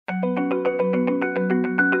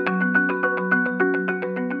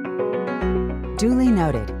Duly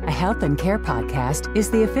Noted, a health and care podcast, is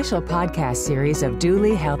the official podcast series of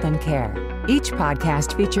Duly Health and Care. Each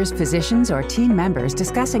podcast features physicians or team members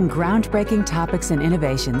discussing groundbreaking topics and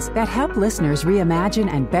innovations that help listeners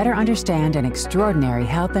reimagine and better understand an extraordinary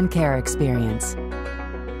health and care experience.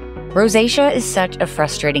 Rosacea is such a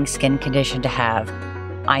frustrating skin condition to have.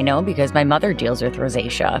 I know because my mother deals with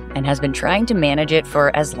rosacea and has been trying to manage it for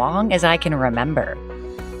as long as I can remember.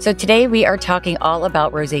 So today we are talking all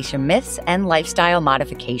about rosacea myths and lifestyle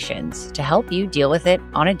modifications to help you deal with it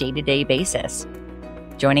on a day-to-day basis.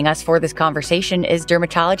 Joining us for this conversation is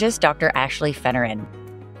dermatologist Dr. Ashley Feneran.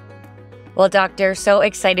 Well, doctor, so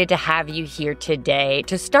excited to have you here today.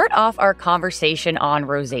 To start off our conversation on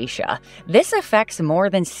rosacea, this affects more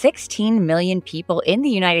than 16 million people in the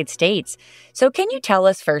United States. So can you tell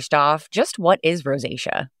us first off, just what is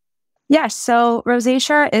rosacea? Yes, so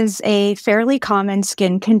rosacea is a fairly common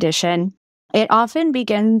skin condition. It often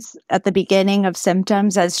begins at the beginning of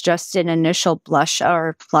symptoms as just an initial blush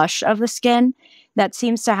or flush of the skin that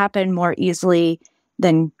seems to happen more easily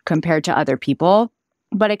than compared to other people.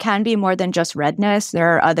 But it can be more than just redness.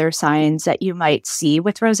 There are other signs that you might see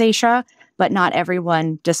with rosacea, but not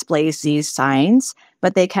everyone displays these signs.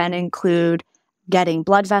 But they can include getting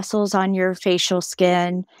blood vessels on your facial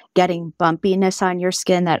skin, getting bumpiness on your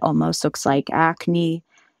skin that almost looks like acne.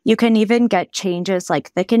 You can even get changes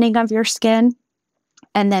like thickening of your skin.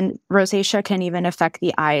 And then rosacea can even affect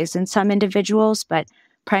the eyes in some individuals, but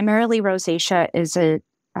primarily rosacea is a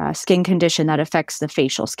skin condition that affects the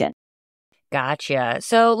facial skin. Gotcha.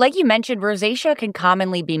 So like you mentioned, rosacea can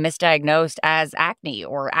commonly be misdiagnosed as acne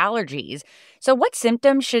or allergies. So what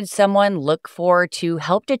symptoms should someone look for to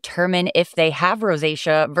help determine if they have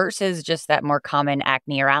rosacea versus just that more common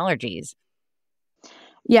acne or allergies?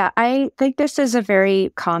 Yeah, I think this is a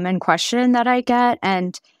very common question that I get,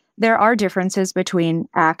 and there are differences between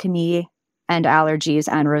acne and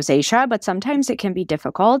allergies and rosacea, but sometimes it can be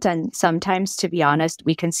difficult, and sometimes, to be honest,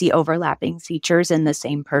 we can see overlapping features in the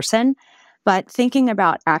same person. But thinking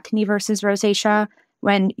about acne versus rosacea,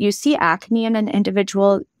 when you see acne in an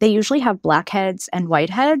individual, they usually have blackheads and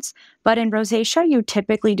whiteheads. But in rosacea, you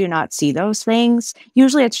typically do not see those things.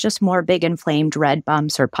 Usually it's just more big inflamed red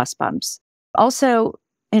bumps or pus bumps. Also,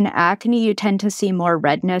 in acne, you tend to see more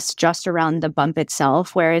redness just around the bump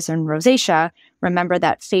itself, whereas in rosacea, remember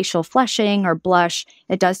that facial flushing or blush,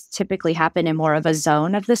 it does typically happen in more of a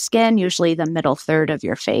zone of the skin, usually the middle third of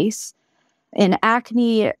your face. In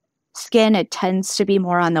acne skin, it tends to be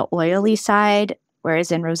more on the oily side, whereas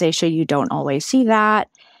in rosacea, you don't always see that.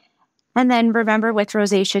 And then remember with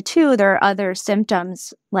rosacea too, there are other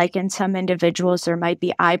symptoms, like in some individuals, there might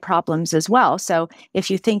be eye problems as well. So if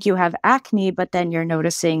you think you have acne, but then you're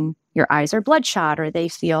noticing your eyes are bloodshot or they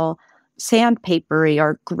feel sandpapery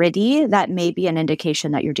or gritty, that may be an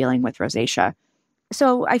indication that you're dealing with rosacea.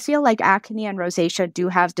 So I feel like acne and rosacea do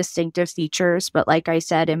have distinctive features, but like I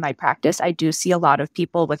said, in my practice, I do see a lot of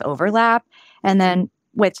people with overlap. And then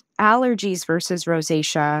with allergies versus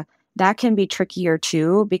rosacea, that can be trickier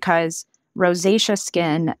too, because rosacea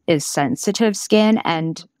skin is sensitive skin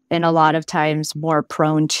and in a lot of times more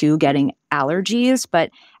prone to getting allergies, but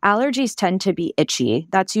allergies tend to be itchy.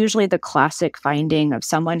 That's usually the classic finding of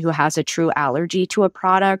someone who has a true allergy to a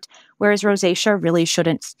product, whereas rosacea really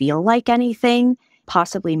shouldn't feel like anything.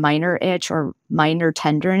 Possibly minor itch or minor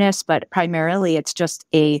tenderness, but primarily it's just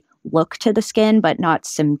a look to the skin, but not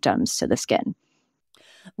symptoms to the skin.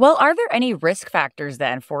 Well, are there any risk factors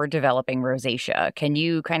then for developing rosacea? Can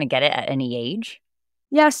you kind of get it at any age?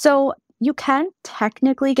 Yeah, so you can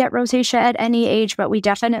technically get rosacea at any age, but we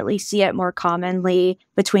definitely see it more commonly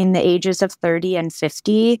between the ages of 30 and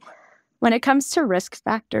 50. When it comes to risk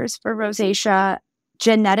factors for rosacea,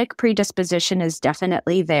 genetic predisposition is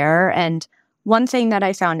definitely there. And one thing that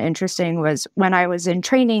I found interesting was when I was in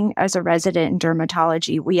training as a resident in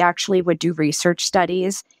dermatology, we actually would do research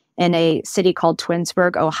studies in a city called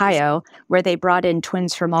Twinsburg, Ohio, where they brought in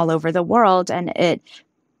twins from all over the world. And it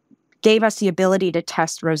gave us the ability to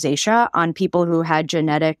test rosacea on people who had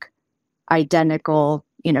genetic identical,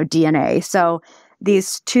 DNA. So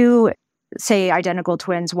these two, say, identical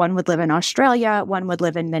twins, one would live in Australia, one would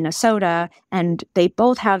live in Minnesota, and they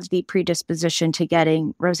both have the predisposition to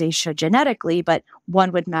getting rosacea genetically, but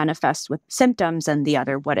one would manifest with symptoms and the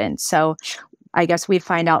other wouldn't. So I guess we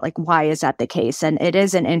find out, why is that the case? And it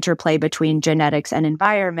is an interplay between genetics and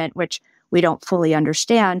environment, which we don't fully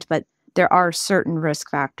understand, but there are certain risk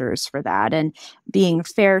factors for that. And being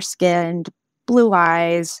fair-skinned, blue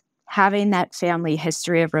eyes, having that family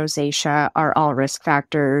history of rosacea are all risk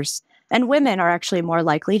factors. And women are actually more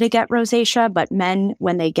likely to get rosacea, but men,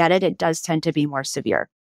 when they get it, it does tend to be more severe.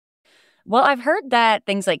 Well, I've heard that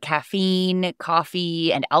things like caffeine,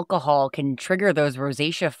 coffee, and alcohol can trigger those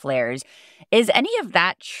rosacea flares. Is any of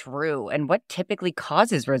that true? And what typically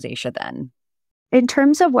causes rosacea then? In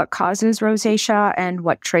terms of what causes rosacea and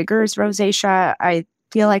what triggers rosacea, I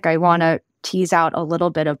feel like I want to tease out a little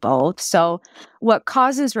bit of both. So, what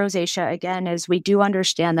causes rosacea, again, is we do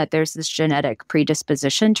understand that there's this genetic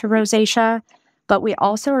predisposition to rosacea, but we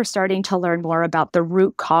also are starting to learn more about the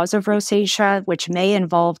root cause of rosacea, which may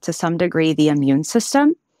involve to some degree the immune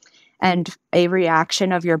system and a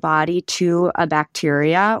reaction of your body to a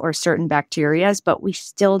bacteria or certain bacterias, but we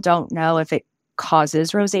still don't know if it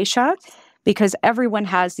causes rosacea because everyone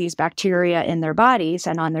has these bacteria in their bodies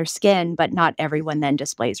and on their skin, but not everyone then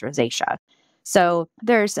displays rosacea. So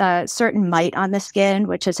there's a certain mite on the skin,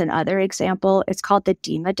 which is another example. It's called the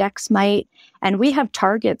Demodex mite. And we have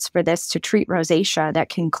targets for this to treat rosacea that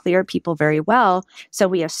can clear people very well. So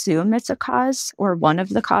we assume it's a cause or one of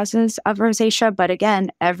the causes of rosacea. But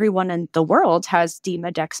again, everyone in the world has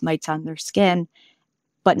Demodex mites on their skin,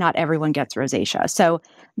 but not everyone gets rosacea. So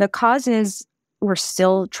the causes we're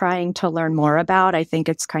still trying to learn more about. I think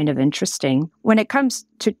it's kind of interesting. When it comes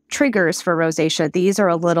to triggers for rosacea, these are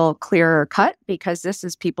a little clearer cut because this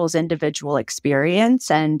is people's individual experience.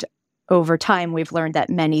 And over time, we've learned that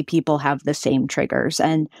many people have the same triggers.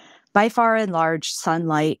 And by far and large,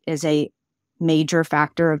 sunlight is a major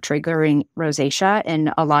factor of triggering rosacea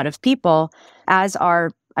in a lot of people, as are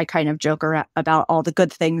I kind of joke about all the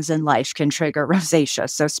good things in life can trigger rosacea.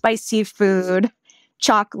 So spicy food,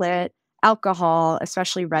 chocolate, alcohol,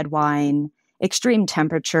 especially red wine, extreme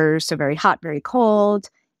temperatures, so very hot, very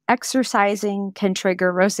cold. Exercising can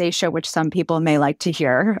trigger rosacea, which some people may like to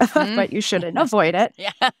hear, but you shouldn't avoid it.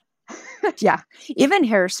 Yeah. Yeah. Even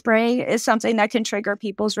hairspray is something that can trigger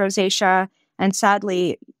people's rosacea. And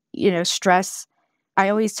sadly, stress. I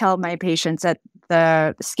always tell my patients that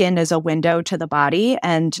the skin is a window to the body,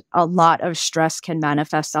 and a lot of stress can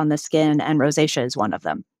manifest on the skin, and rosacea is one of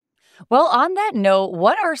them. Well, on that note,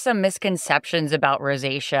 what are some misconceptions about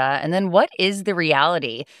rosacea? And then what is the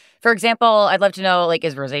reality? For example, I'd love to know,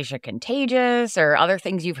 is rosacea contagious or other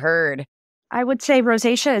things you've heard? I would say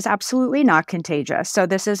rosacea is absolutely not contagious. So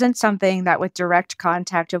this isn't something that with direct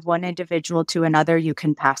contact of one individual to another, you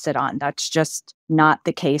can pass it on. That's just not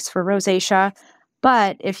the case for rosacea.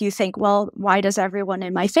 But if you think, well, why does everyone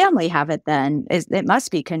in my family have it then? It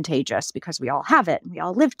must be contagious because we all have it and we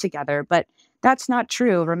all live together. But that's not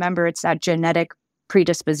true. Remember, it's that genetic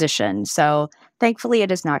predisposition. So thankfully,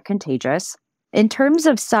 it is not contagious. In terms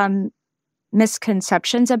of some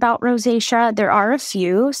misconceptions about rosacea, there are a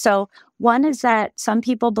few. So one is that some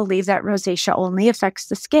people believe that rosacea only affects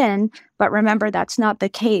the skin, but remember, that's not the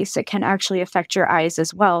case. It can actually affect your eyes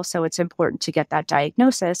as well. So it's important to get that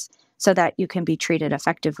diagnosis so that you can be treated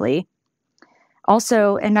effectively.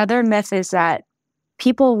 Also, another myth is that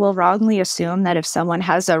people will wrongly assume that if someone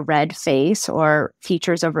has a red face or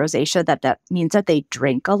features of rosacea, that means that they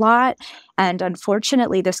drink a lot. And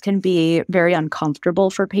unfortunately, this can be very uncomfortable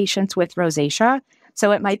for patients with rosacea.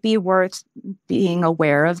 So it might be worth being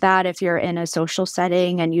aware of that. If you're in a social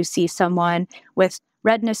setting and you see someone with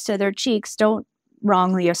redness to their cheeks, don't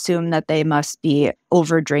wrongly assume that they must be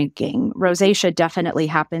over drinking. Rosacea definitely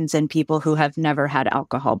happens in people who have never had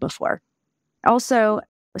alcohol before. Also,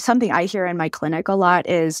 something I hear in my clinic a lot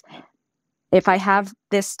is if I have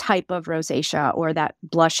this type of rosacea or that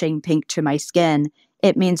blushing pink to my skin,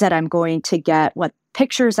 it means that I'm going to get what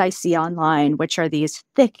pictures I see online, which are these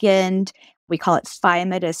thickened, we call it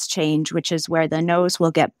phymatous change, which is where the nose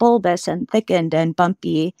will get bulbous and thickened and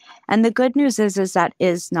bumpy. And the good news is that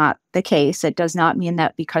is not the case. It does not mean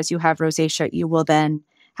that because you have rosacea, you will then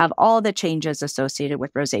have all the changes associated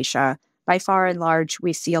with rosacea. By far and large,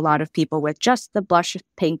 we see a lot of people with just the blush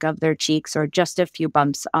pink of their cheeks or just a few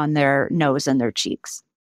bumps on their nose and their cheeks.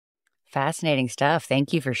 Fascinating stuff.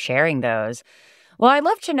 Thank you for sharing those. Well, I'd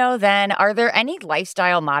love to know then, are there any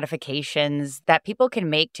lifestyle modifications that people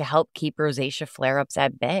can make to help keep rosacea flare-ups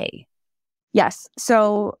at bay? Yes.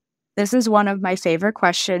 So this is one of my favorite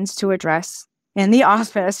questions to address in the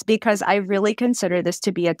office because I really consider this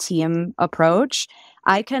to be a team approach.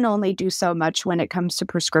 I can only do so much when it comes to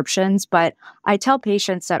prescriptions, but I tell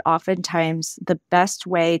patients that oftentimes the best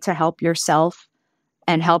way to help yourself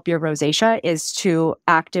and help your rosacea is to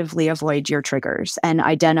actively avoid your triggers and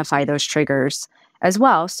identify those triggers as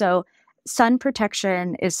well. So sun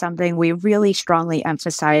protection is something we really strongly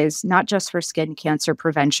emphasize, not just for skin cancer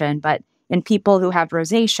prevention, but in people who have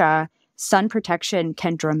rosacea, sun protection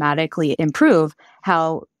can dramatically improve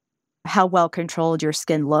how well controlled your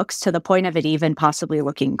skin looks to the point of it even possibly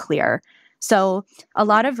looking clear. So a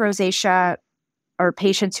lot of rosacea or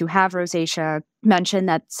patients who have rosacea mention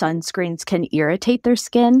that sunscreens can irritate their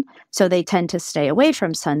skin, so they tend to stay away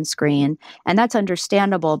from sunscreen. And that's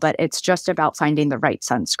understandable, but it's just about finding the right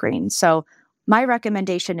sunscreen. So my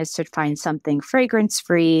recommendation is to find something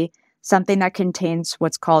fragrance-free, something that contains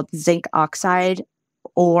what's called zinc oxide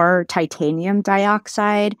or titanium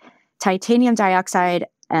dioxide. Titanium dioxide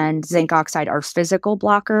and zinc oxide are physical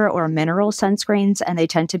blocker or mineral sunscreens, and they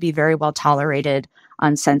tend to be very well tolerated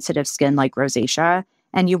on sensitive skin like rosacea.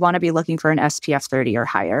 And you want to be looking for an SPF 30 or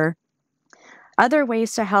higher. Other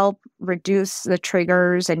ways to help reduce the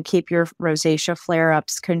triggers and keep your rosacea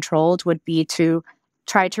flare-ups controlled would be to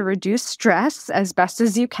try to reduce stress as best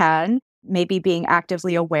as you can. Maybe being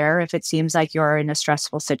actively aware if it seems like you're in a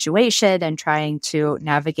stressful situation and trying to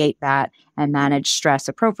navigate that and manage stress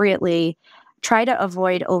appropriately. Try to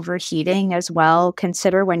avoid overheating as well.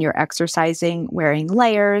 Consider when you're exercising wearing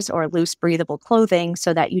layers or loose breathable clothing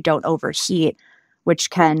so that you don't overheat,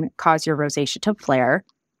 which can cause your rosacea to flare.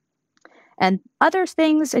 And other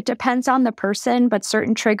things, it depends on the person, but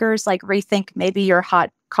certain triggers like rethink maybe your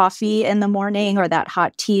hot coffee in the morning or that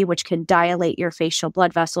hot tea, which can dilate your facial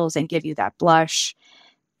blood vessels and give you that blush.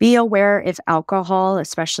 Be aware if alcohol,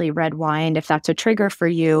 especially red wine, if that's a trigger for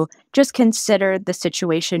you, just consider the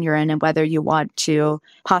situation you're in and whether you want to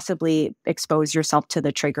possibly expose yourself to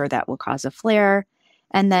the trigger that will cause a flare.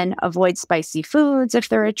 And then avoid spicy foods if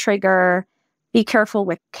they're a trigger. Be careful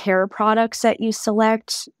with care products that you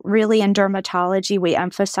select. Really, in dermatology, we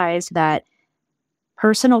emphasize that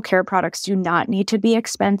personal care products do not need to be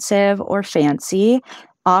expensive or fancy.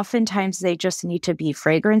 Oftentimes, they just need to be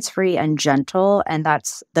fragrance-free and gentle, and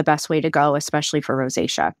that's the best way to go, especially for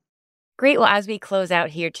rosacea. Great. Well, as we close out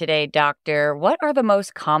here today, doctor, what are the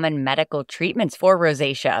most common medical treatments for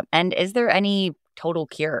rosacea? And is there any total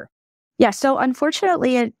cure? Yeah, so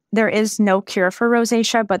unfortunately, there is no cure for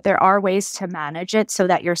rosacea, but there are ways to manage it so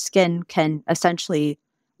that your skin can essentially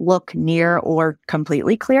look near or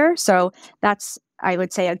completely clear. So that's, I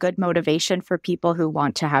would say, a good motivation for people who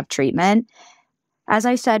want to have treatment. As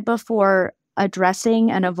I said before,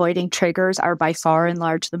 addressing and avoiding triggers are by far and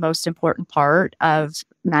large the most important part of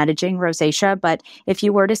managing rosacea. But if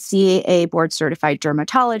you were to see a board-certified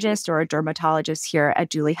dermatologist or a dermatologist here at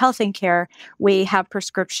Duly Health and Care, we have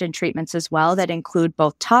prescription treatments as well that include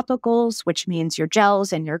both topicals, which means your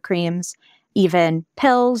gels and your creams, even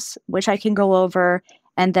pills, which I can go over,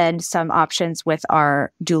 and then some options with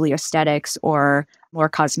our Duly aesthetics or more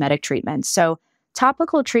cosmetic treatments. So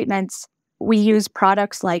topical treatments, we use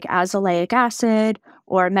products like azelaic acid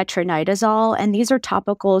or metronidazole, and these are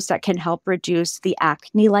topicals that can help reduce the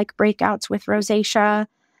acne-like breakouts with rosacea.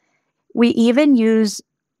 We even use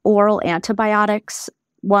oral antibiotics.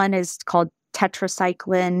 One is called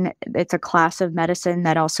tetracycline. It's a class of medicine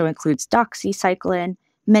that also includes doxycycline,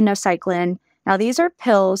 minocycline. Now, these are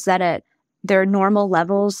pills that at their normal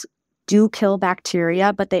levels do kill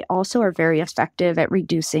bacteria, but they also are very effective at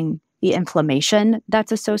reducing the inflammation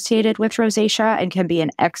that's associated with rosacea and can be an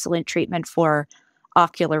excellent treatment for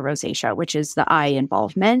ocular rosacea, which is the eye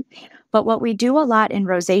involvement. But what we do a lot in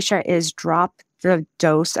rosacea is drop the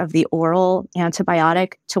dose of the oral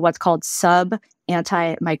antibiotic to what's called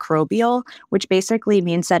sub-antimicrobial, which basically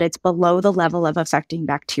means that it's below the level of affecting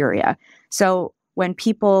bacteria. So when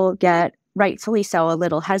people get, rightfully so, a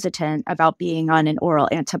little hesitant about being on an oral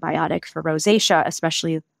antibiotic for rosacea,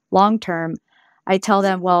 especially long-term, I tell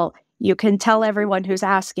them, well, you can tell everyone who's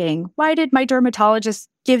asking, why did my dermatologist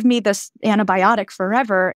give me this antibiotic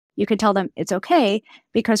forever? You can tell them it's okay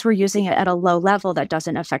because we're using it at a low level that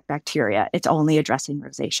doesn't affect bacteria. It's only addressing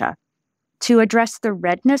rosacea. To address the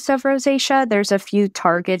redness of rosacea, there's a few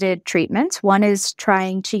targeted treatments. One is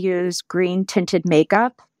trying to use green tinted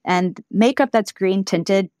makeup, and makeup that's green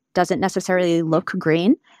tinted doesn't necessarily look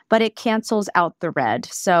green, but it cancels out the red.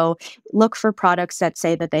 So look for products that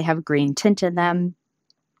say that they have green tint in them.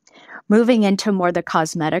 Moving into more the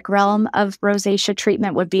cosmetic realm of rosacea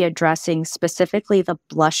treatment would be addressing specifically the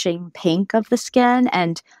blushing pink of the skin.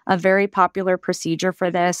 And a very popular procedure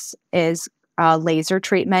for this is laser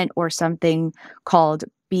treatment or something called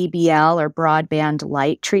BBL or broadband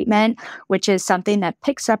light treatment, which is something that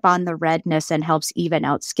picks up on the redness and helps even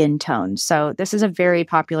out skin tone. So this is a very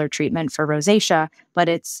popular treatment for rosacea, but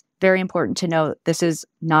it's very important to note this is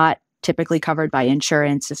not typically covered by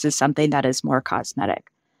insurance. This is something that is more cosmetic.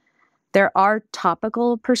 There are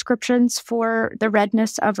topical prescriptions for the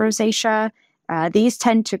redness of rosacea. These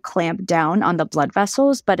tend to clamp down on the blood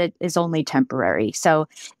vessels, but it is only temporary. So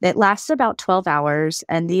it lasts about 12 hours,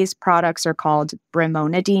 and these products are called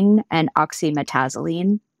brimonidine and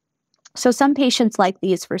oxymetazoline. So some patients like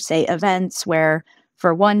these for, say, events where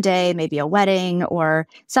for one day, maybe a wedding or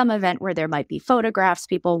some event where there might be photographs.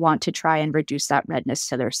 People want to try and reduce that redness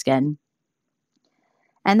to their skin.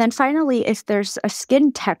 And then finally, if there's a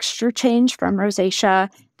skin texture change from rosacea,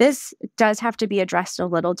 this does have to be addressed a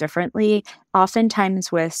little differently.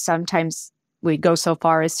 Sometimes we go so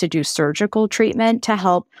far as to do surgical treatment to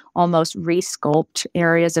help almost resculpt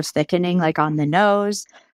areas of thickening, like on the nose.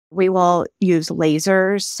 We will use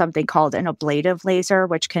lasers, something called an ablative laser,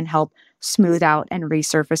 which can help smooth out and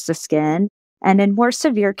resurface the skin. And in more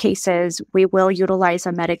severe cases, we will utilize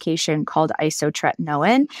a medication called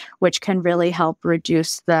isotretinoin, which can really help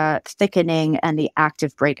reduce the thickening and the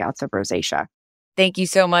active breakouts of rosacea. Thank you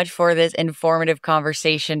so much for this informative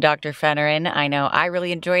conversation, Dr. Feneran. I know I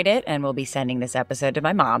really enjoyed it and will be sending this episode to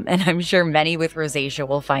my mom, and I'm sure many with rosacea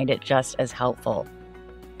will find it just as helpful.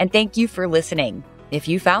 And thank you for listening. If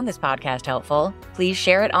you found this podcast helpful, please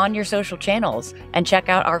share it on your social channels and check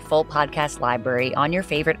out our full podcast library on your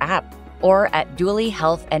favorite app or at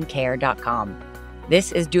dulyhealthandcare.com.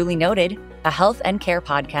 This is Duly Noted, a health and care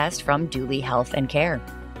podcast from Duly Health and Care.